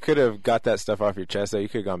 You could have got that stuff off your chest, though. You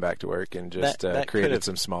could have gone back to work and just created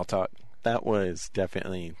some small talk. That was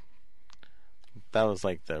definitely... That was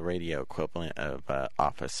like the radio equivalent of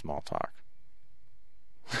office small talk.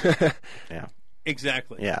 Yeah.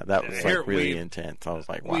 Exactly. Yeah, that was like really intense. I was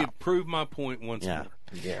like, wow. We have proved my point once more.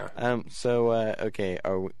 Yeah. Okay.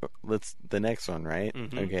 Let's the next one, right?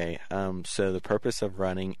 Mm-hmm. Okay. So the purpose of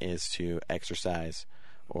running is to exercise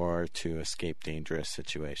or to escape dangerous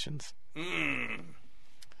situations.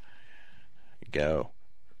 Go.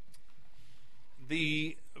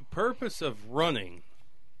 The purpose of running.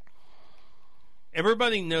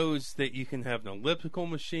 Everybody knows that you can have an elliptical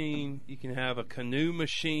machine, you can have a canoe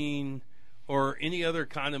machine, or any other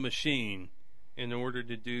kind of machine in order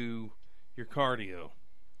to do your cardio.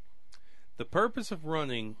 The purpose of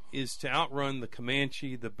running is to outrun the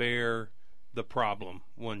Comanche, the bear, the problem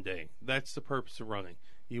one day. That's the purpose of running.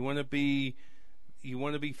 You want to be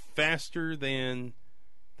faster than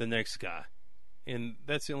the next guy. And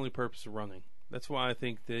that's the only purpose of running. That's why I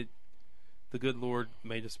think that the good Lord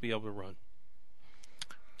made us be able to run.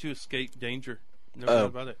 To escape danger. No doubt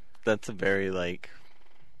about it. That's a very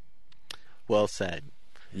well said.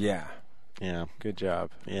 Yeah. Yeah. Good job.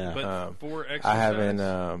 Yeah. But for exercise,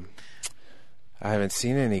 I haven't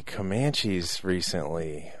seen any Comanches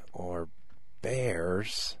recently or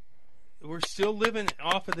bears. We're still living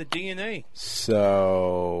off of the DNA.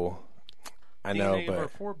 So I know, DNA but of our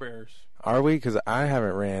forebears. Are we? Because I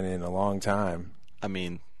haven't ran in a long time. I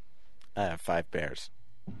mean, I have 5 bears.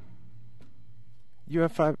 You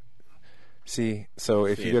have 5. See, so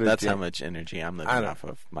if you go to that's gym, how much energy I'm living off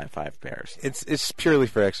of my 5 bears. It's purely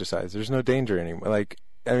for exercise. There's no danger anymore. Like,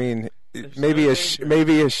 I mean, There's maybe no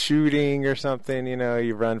maybe a shooting or something. You know,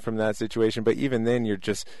 you run from that situation. But even then,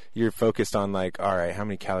 you're focused on like, all right, how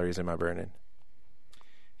many calories am I burning?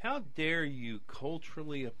 How dare you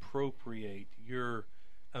culturally appropriate your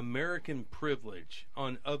American privilege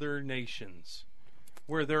on other nations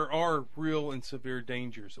where there are real and severe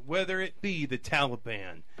dangers, whether it be the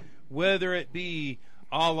Taliban, whether it be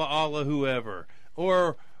Allah whoever,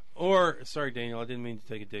 or sorry Daniel, I didn't mean to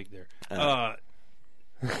take a dig there.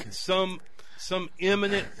 Some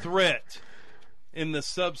imminent threat in the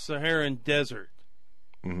sub-Saharan desert.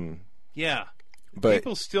 Mm-hmm. Yeah, but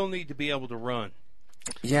people still need to be able to run.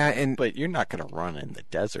 Yeah, but you're not going to run in the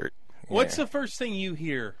desert. What's the first thing you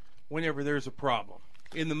hear whenever there's a problem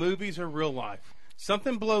in the movies or real life?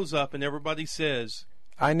 Something blows up and everybody says,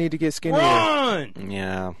 I need to get skinnier. Run!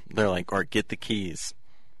 Yeah, they're like, or get the keys.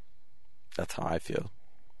 That's how I feel.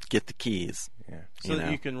 Get the keys. Yeah. So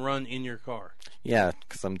that you can run in your car. Yeah,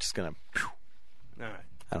 because I'm just going to... All right.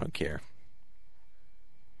 I don't care.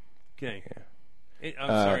 Okay. Yeah. I'm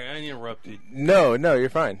sorry, I interrupted. No, you're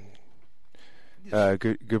fine.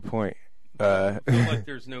 Good point. I feel like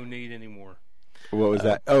there's no need anymore. What was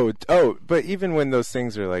that? But even when those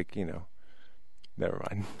things are like, never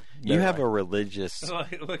mind. You have a religious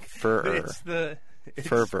fervor.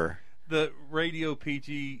 Fervor. The radio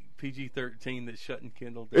PG-13 that's shutting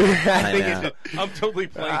Kindle. I'm totally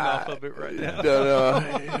playing off of it right now.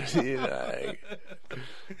 No.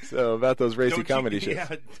 So about those racy comedy shows.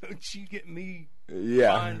 Yeah, don't you get me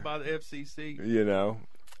Yeah. fined by the FCC?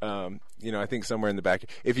 I think somewhere in the back.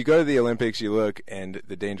 If you go to the Olympics, you look, and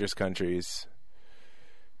the dangerous countries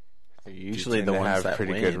usually the ones have that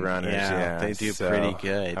pretty win. good runners. Yeah, they do pretty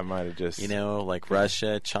good. I might have just like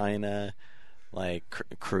Russia, China, like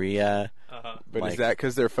Korea. But is that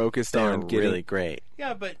because they're focused on getting really great?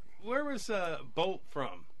 Yeah, but where was Bolt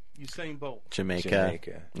from? Usain Bolt. Jamaica.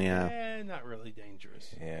 Yeah, not really dangerous.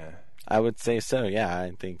 Yeah, I would say so. Yeah,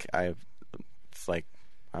 I think it's like,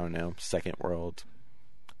 I don't know, second world.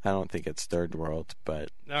 I don't think it's third world, but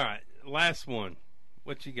all right, last one.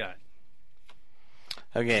 What you got?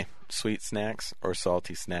 Okay, sweet snacks or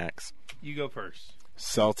salty snacks? You go first.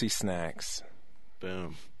 Salty snacks.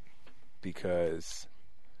 Boom. Because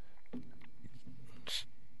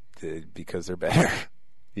they're better.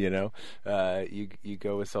 You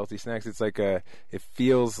go with salty snacks. It's like it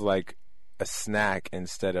feels like a snack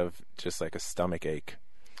instead of just like a stomach ache.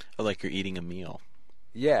 Oh, like you're eating a meal.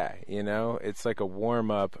 Yeah, it's like a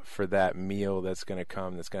warm up for that meal that's going to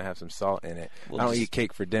come. That's going to have some salt in it. I don't eat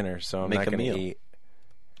cake for dinner, so I'm not going to eat.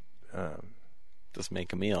 Just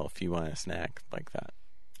make a meal if you want a snack like that.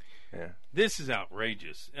 Yeah. This is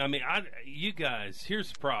outrageous. I mean, you guys,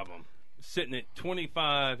 here's the problem. Sitting at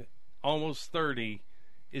 25, almost 30,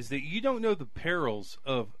 is that you don't know the perils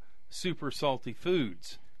of super salty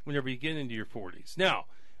foods whenever you get into your 40s. Now,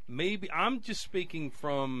 maybe I'm just speaking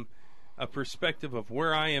from a perspective of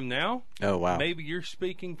where I am now. Oh, wow. Maybe you're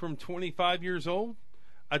speaking from 25 years old.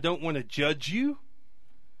 I don't want to judge you,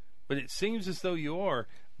 but it seems as though you are,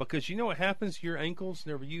 because you know what happens to your ankles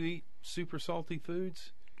whenever you eat super salty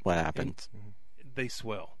foods? What happens? They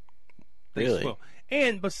swell. They Really? swell.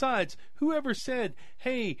 And besides, whoever said,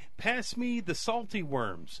 "Hey, pass me the salty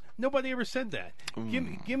worms"? Nobody ever said that.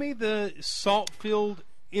 Give me the salt-filled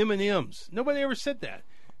M&Ms. Nobody ever said that.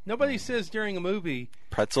 Nobody says during a movie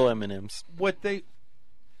Pretzel M&Ms. what they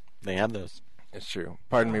have those. It's true.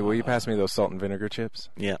 Pardon me, will you pass me those salt and vinegar chips?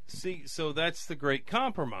 Yeah. see. So that's the great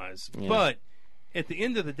compromise. Yeah. But at the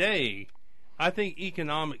end of the day, I think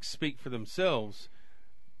economics speak for themselves.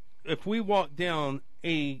 If we walk down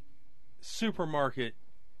a supermarket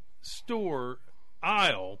store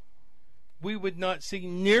aisle, we would not see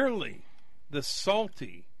nearly the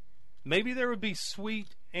salty. Maybe there would be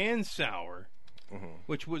sweet and sour,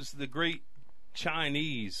 which was the great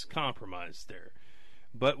Chinese compromise there.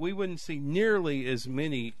 But we wouldn't see nearly as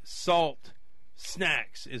many salt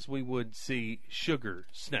snacks as we would see sugar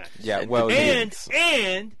snacks. Yeah, well, and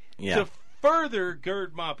Yeah. to further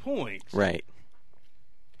gird my point, Right.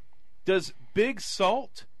 does Big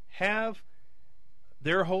Salt have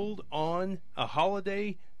their hold on a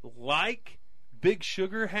holiday like Big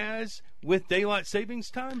Sugar has with daylight savings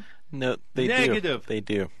time? No, they Negative. do. They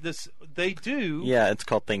do. They do. Yeah, it's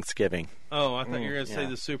called Thanksgiving. Oh, I thought you were going to say yeah.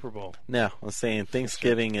 the Super Bowl. No, I was saying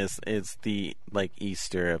Thanksgiving is the like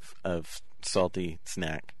Easter of salty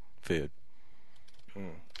snack food.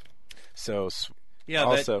 So, Yeah,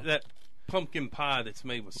 also, that pumpkin pie that's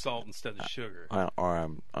made with salt instead of sugar. Or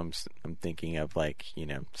I'm thinking of like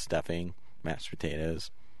stuffing, mashed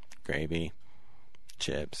potatoes, gravy,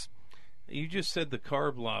 chips, You just said the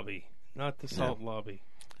carb lobby, not the salt lobby.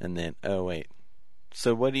 and then oh wait.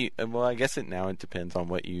 So what do you? Well, I guess it depends on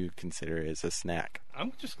what you consider as a snack.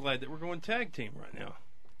 I'm just glad that we're going tag team right now.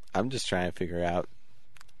 I'm just trying to figure out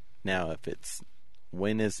now if it's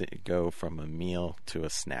when does it go from a meal to a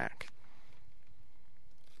snack?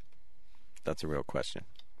 That's a real question.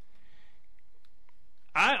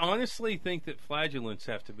 I honestly think that flagellants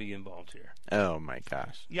have to be involved here. Oh my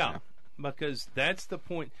gosh. Yeah, because that's the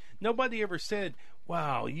point. Nobody ever said,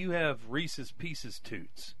 "Wow, you have Reese's Pieces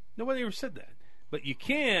toots." Nobody ever said that. But you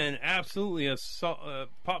can absolutely have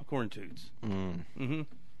popcorn toots.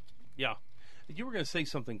 Yeah. You were going to say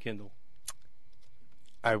something, Kendall.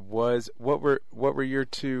 I was. What were your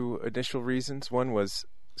two initial reasons? One was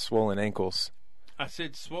swollen ankles. I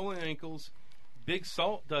said swollen ankles. Big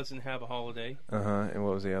Salt doesn't have a holiday. And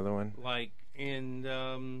what was the other one?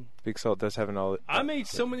 Big Salt does have an all. I made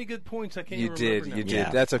so many good points. I can't You even did. remember You now. did. Yeah,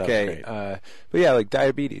 That's that was okay. great. But yeah, like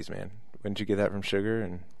diabetes, man. Wouldn't you get that from sugar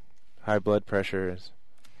and high blood pressure?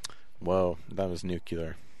 Whoa, that was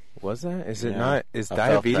nuclear. Was that? Is it Yeah, not? Is I felt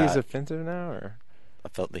diabetes that. offensive now, or I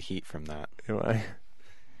felt the heat from that. am I?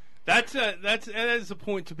 That is a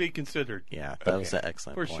point to be considered. Yeah, that was an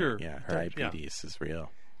excellent For point. sure. Yeah, Yeah. diabetes is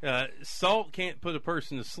real. Salt can't put a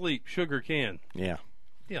person to sleep. Sugar can. Yeah.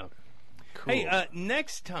 Yeah. Cool. Hey,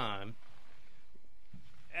 next time,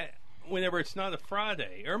 whenever it's not a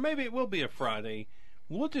Friday, or maybe it will be a Friday,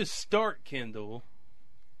 we'll just start, Kendall,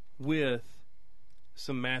 with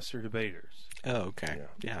some master debaters. Oh, okay.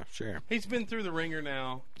 Yeah, sure. He's been through the ringer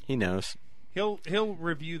now. He knows. He'll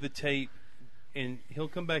review the tape, and he'll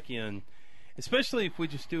come back in. Especially if we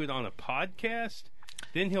just do it on a podcast,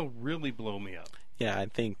 then he'll really blow me up. Yeah, I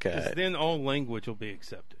think 'Cause then all language will be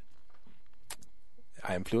accepted.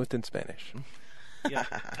 I am fluent in Spanish. Yeah.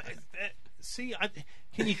 See,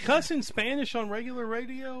 can you cuss in Spanish on regular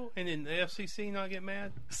radio and in the FCC not get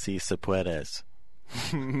mad? si se puedes.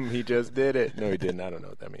 He just did it. No, he didn't. I don't know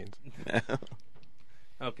what that means.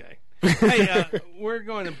 Okay. Hey, we're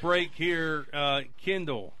going to break here.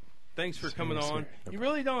 Kendall, thanks for coming on. You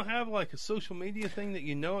really don't have like a social media thing that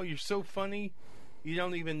you know? You're so funny. You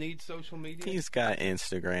don't even need social media? He's got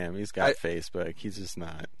Instagram. He's got Facebook. He's just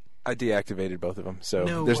not. I deactivated both of them, so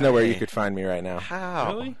No there's nowhere you way. could find me right now.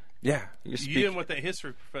 How? Really? Yeah, You You speak. didn't want that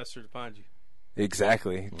history professor to find you.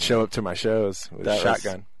 exactly. Show up to my shows with a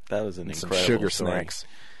shotgun. That was an and some incredible sugar story. snacks.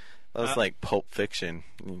 That was like Pulp Fiction.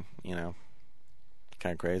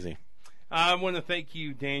 Kind of crazy. I want to thank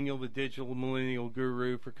you, Daniel, the digital millennial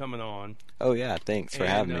guru, for coming on. Oh yeah, thanks for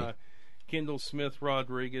having me. Kendall Smith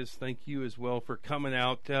Rodriguez, thank you as well for coming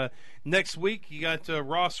out. Next week, you got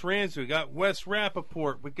Ross Ramsey, we got Wes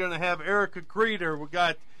Rappaport, we're going to have Erica Greeter, we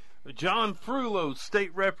got John Frullo,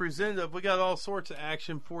 state representative. We got all sorts of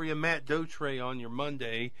action for you. Matt Dotre on your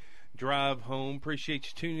Monday drive home. Appreciate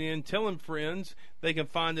you tuning in. Tell them friends they can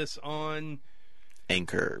find us on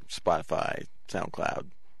Anchor, Spotify, SoundCloud,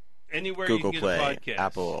 anywhere Google you can Play, get a podcast.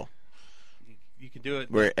 Apple. you can do it.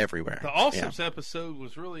 We're everywhere. The Awesomes episode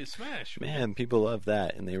was really a smash. Man, people love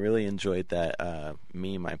that, and they really enjoyed that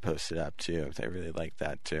meme I posted up too. They really liked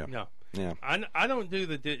that too. Yeah. I don't do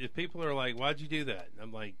if people are like, "Why'd you do that?"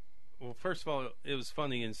 I'm like, well, first of all, it was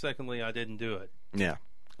funny, and secondly, I didn't do it. Yeah.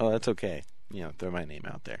 Oh, that's okay. Throw my name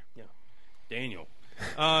out there. Yeah. Daniel.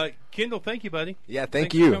 Kendall, thank you, buddy. Yeah,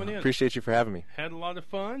 Thanks you. for coming in. Appreciate you for having me. Had a lot of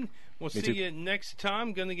fun. We'll see you next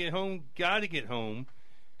time. Gonna get home. Gotta get home.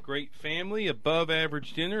 Great family, above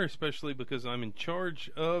average dinner, especially because I'm in charge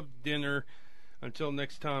of dinner. Until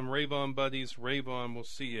next time, Rave On buddies. Rave On. We'll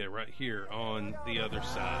see you right here on the other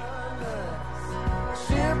side.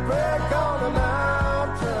 Shipwreck on the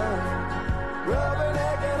mountain,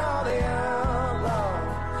 rubbernecking all the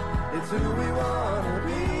outlaws. It's who we want.